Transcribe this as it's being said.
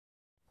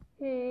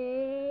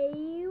Hey,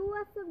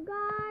 what's up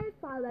guys?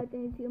 Paula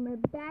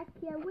Human back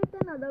here with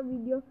another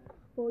video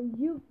for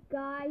you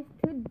guys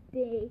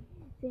today.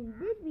 So in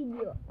this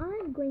video,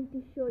 I'm going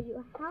to show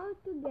you how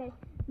to get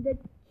the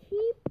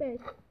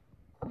cheapest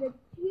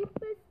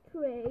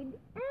trade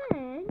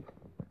and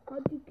how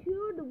to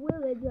cure the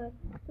villager.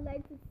 So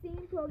let's see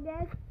in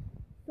progress.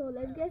 So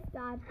let's get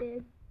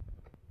started.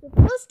 So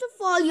first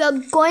of all, you're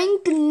going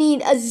to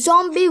need a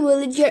zombie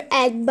villager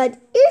egg,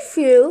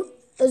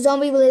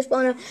 zombie village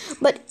spawner.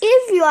 But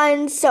if you are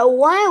in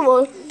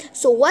survival,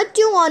 so what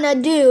you wanna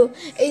do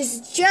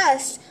is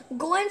just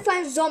go and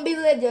find zombie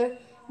villager,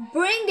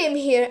 bring him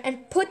here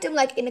and put him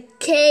like in a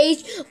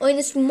cage or in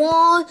a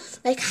small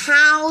like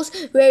house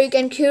where you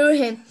can cure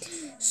him.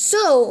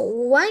 So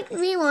what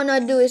we wanna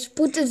do is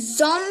put a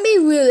zombie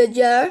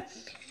villager,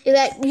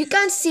 like you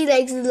can see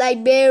like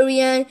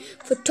librarian,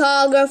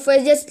 photographer,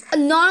 just a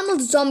normal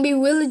zombie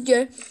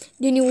villager.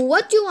 Then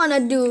what you wanna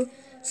do,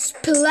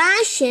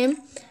 splash him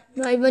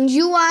right when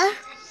you are.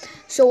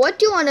 So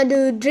what you wanna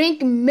do,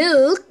 drink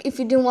milk. If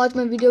you didn't watch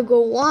my video,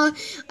 go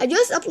watch. I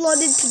just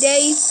uploaded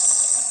today.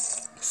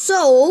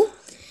 So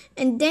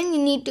and then you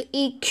need to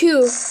eat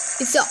cure.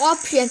 It's an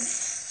option.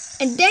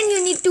 And then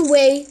you need to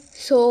wait.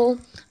 So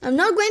I'm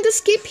not going to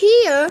skip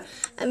here.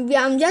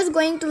 I'm just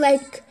going to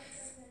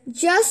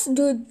just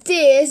do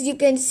this. You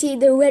can see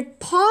the red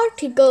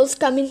particles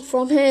coming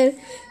from here.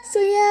 So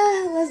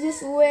yeah, let's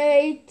just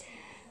wait.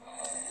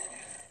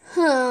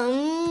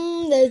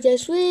 Let's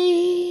just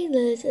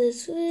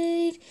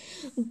wait.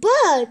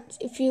 But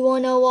if you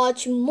wanna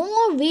watch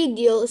more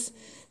videos,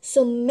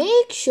 so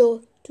make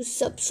sure to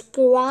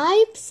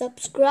subscribe.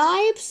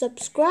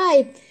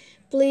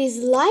 Please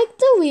like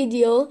the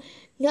video,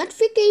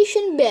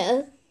 notification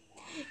bell.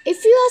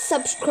 If you are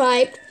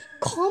subscribed,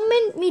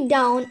 comment me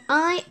down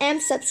I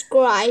am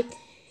subscribed,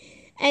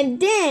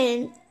 and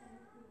then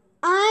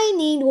I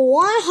need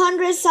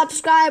 100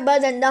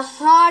 subscribers and the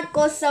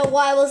hardcore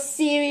survival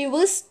series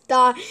will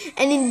start.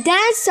 And in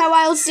that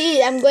survival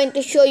series, I'm going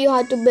to show you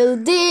how to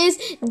build this,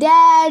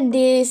 that.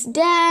 We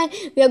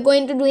are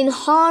going to do in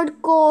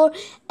hardcore,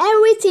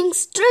 everything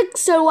strict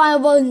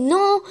survival,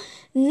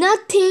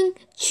 nothing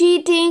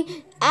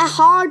cheating,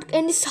 and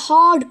it's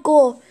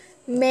hardcore.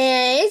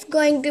 Man, it's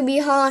going to be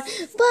hard,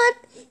 but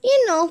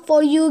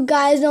for you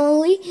guys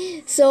only.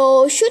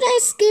 So should I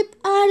skip?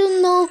 I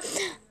don't know.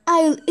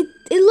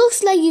 It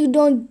looks like you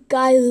don't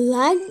guys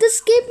like the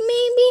skip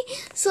maybe.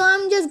 So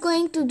I'm just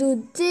going to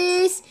do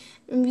this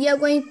and we are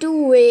going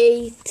to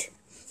wait.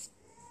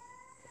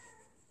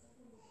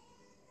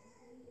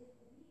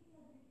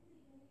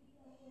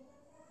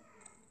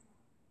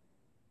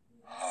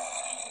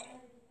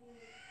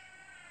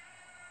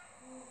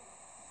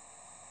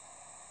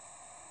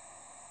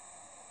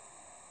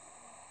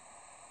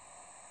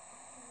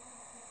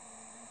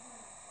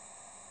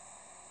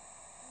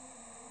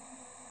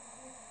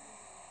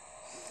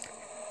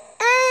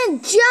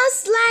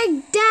 Just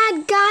like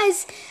that,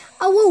 guys,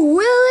 our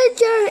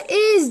villager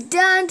is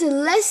done.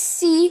 Let's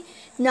see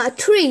now.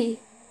 3,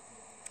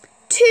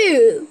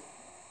 2,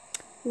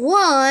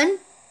 1.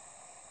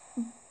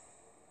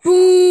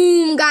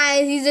 Boom,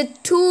 guys, he's a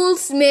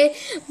toolsmith.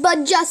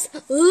 But just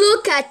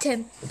look at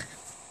him.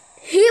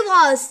 He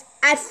was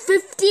at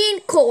 15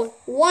 coal,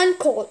 1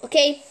 coal,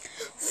 okay,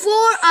 4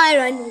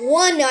 iron,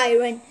 1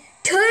 iron,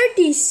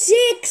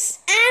 36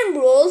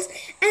 emeralds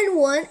and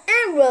 1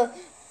 emerald.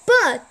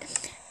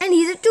 And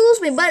he's a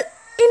toolsmith. But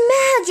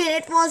imagine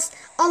it was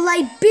a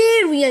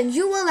librarian.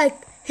 You were like,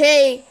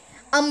 hey,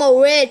 I'm a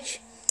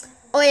rich.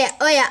 Oh yeah,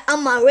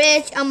 I'm a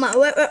rich.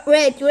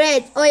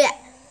 Oh yeah.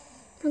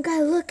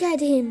 Okay, look at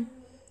him.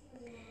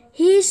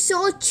 He's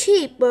so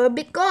cheaper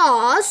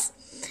because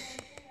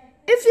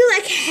if you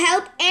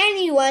help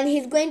anyone,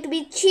 he's going to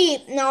be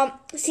cheap.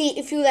 Now, see,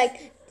 if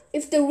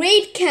the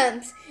raid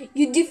comes,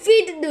 you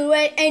defeated the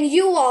raid and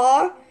you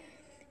are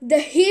the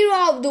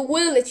hero of the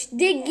village,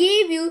 they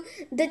give you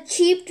the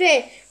cheap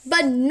trade,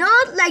 but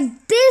not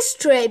like this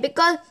trade,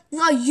 because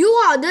now you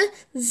are the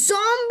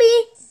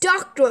zombie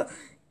doctor.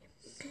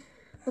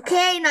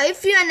 Okay, now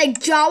if you're in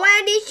Java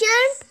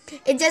edition,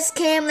 it just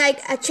came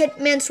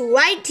achievements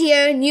right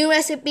here, new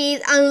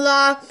recipes,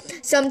 unlock,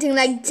 something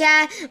like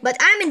that. But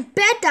I'm in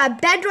beta,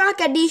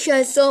 bedrock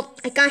edition, so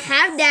I can't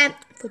have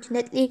that,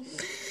 fortunately.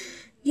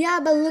 Yeah,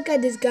 but look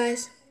at this,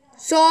 guys.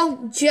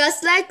 So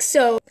just like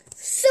so.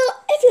 So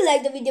if you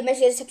like the video, make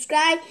sure to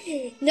subscribe,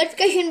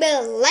 notification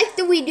bell, like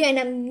the video. And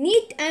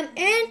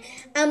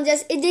I'm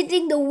just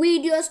editing the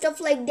video, stuff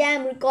like that.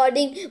 I'm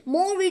recording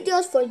more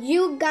videos for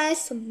you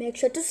guys, so make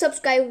sure to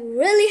subscribe.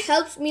 Really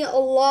helps me a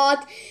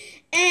lot.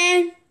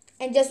 And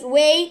just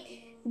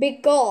wait,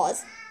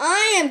 because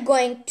I am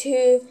going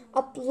to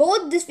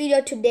upload this video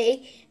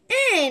today,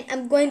 and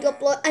I'm going to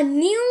upload a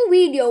new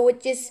video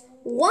which is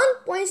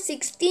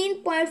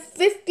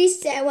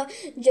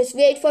 1.16.57. Just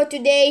wait for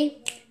today,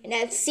 and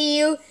I'll see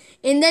you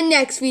in the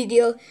next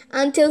video.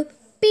 Until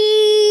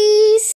peace.